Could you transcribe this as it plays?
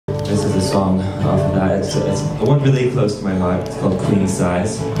song off of that. It's one really close to my heart. It's called Queen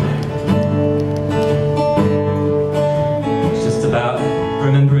Size. It's just about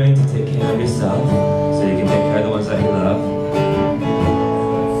remembering to take care of yourself so you can take care of the ones that you love.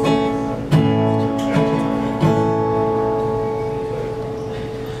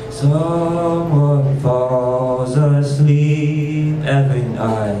 Someone falls asleep every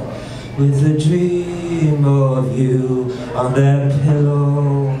night with a dream of you on their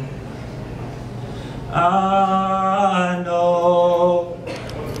pillow. I know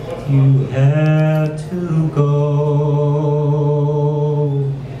you have to go.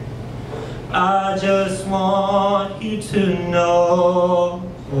 I just want you to know.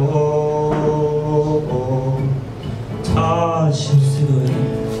 Touch your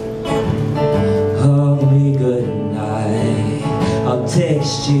cigarette, hug me good night. I'll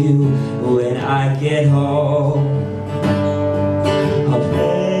text you when I get home. I'll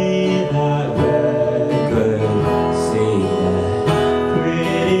play that record, sing that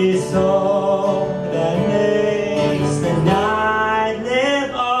pretty song that makes the night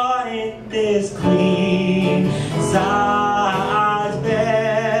live on in this queen size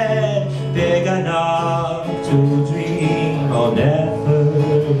bed, big enough to dream I'll never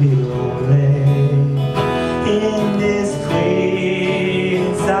be lonely in this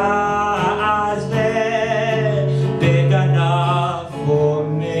queen size bed, big enough for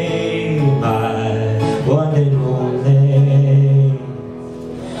me, my one and only.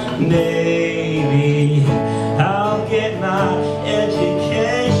 Maybe I'll get my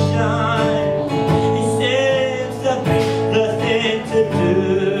education. It seems to be the thing to do.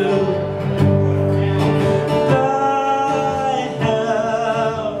 Buy a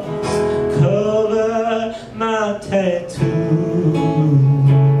house, cover my tattoo,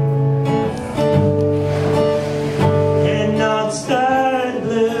 and not start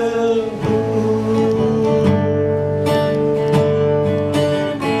blue.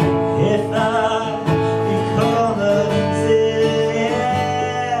 If I become a zillion,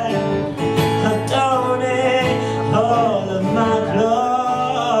 I'll donate all of my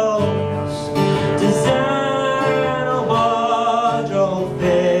clothes, design a wardrobe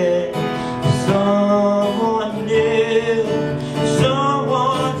fit for someone new,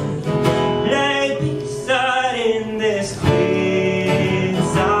 someone to lay beside in this queen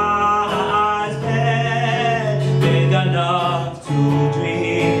size bed, big enough to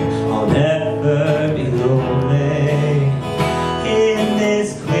dream I'll never be lonely in this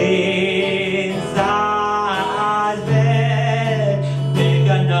queen size bed, big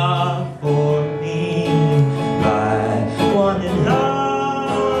enough for me, my one and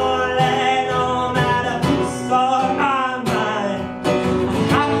only. No matter who's on my mind,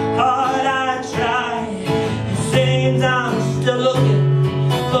 how hard I try, it seems I'm still looking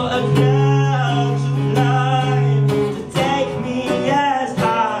for a girl to climb, to take me as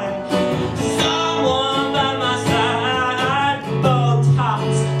high, someone by my side. Both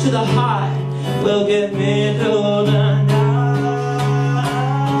tops to the high will get me through the night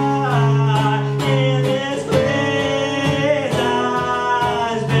in this queen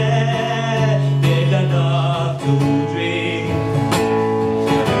size bed, big enough to dream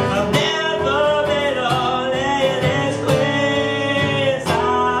I've never been lonely in this queen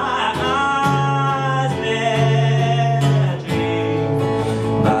size bed. I dream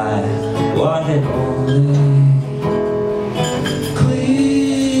my one and only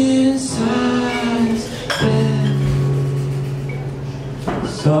queen size bed.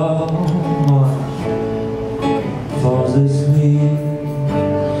 Someone falls asleep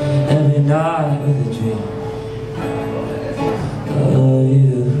every night with a dream of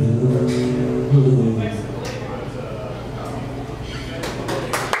you.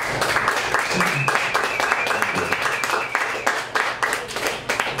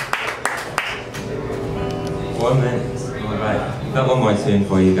 One minute. All right. I've got one more tune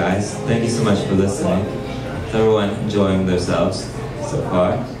for you guys. Thank you so much for listening. Is everyone enjoying themselves so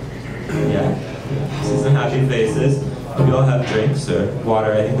far? Yeah? See some happy faces. Hope you all have drinks or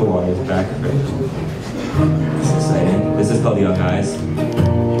water. I think the water is back. It's exciting. This is called Young Eyes.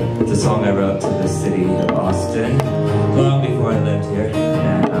 It's a song I wrote to the city of Austin long before I lived here.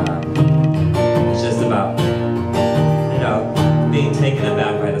 And it's just about, you know, being taken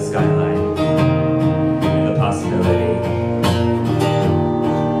aback by the skyline and the possibility.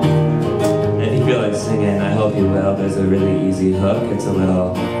 And if you feel like singing, I hope you will. There's a really easy hook. It's a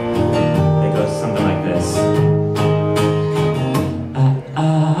little, it goes something like this.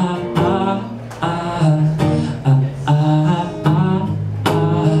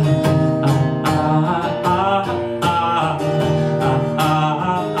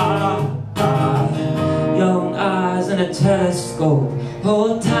 a telescope,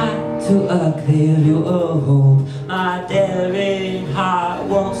 hold tight to a clear view of hope. My daring heart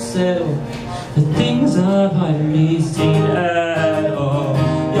won't settle, the things I've hardly seen at all.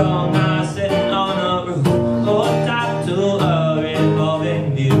 You're not sitting on a roof, hold tight to a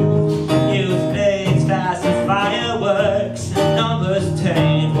revolving view. Use blades fast as fireworks, and numbers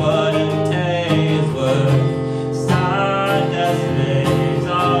change what a day's worth. Stardust lays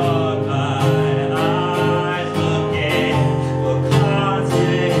on my eyes, looking for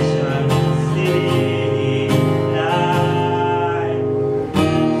consolation, city light.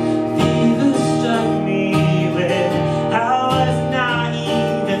 Fever struck me when I was not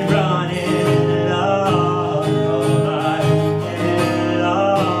even running love, oh my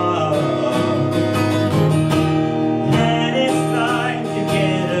love. And it's like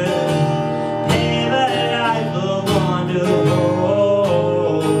together, live a life of wonder. Hold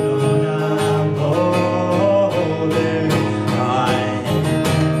on, I'm holding on.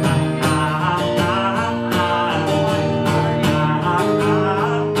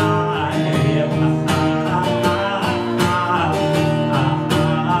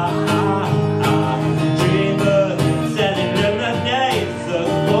 Dreamer selling lemonade,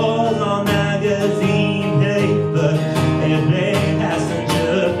 circles on magazine paper. They play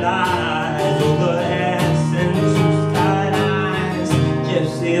passenger flies over Essen to skylines.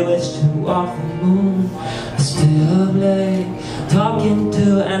 Gypsy wish to walk the moon. I stay up late, talking to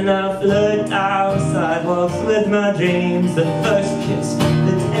and I flirt down sidewalks with my dreams. The first kiss,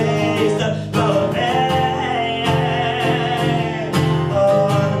 the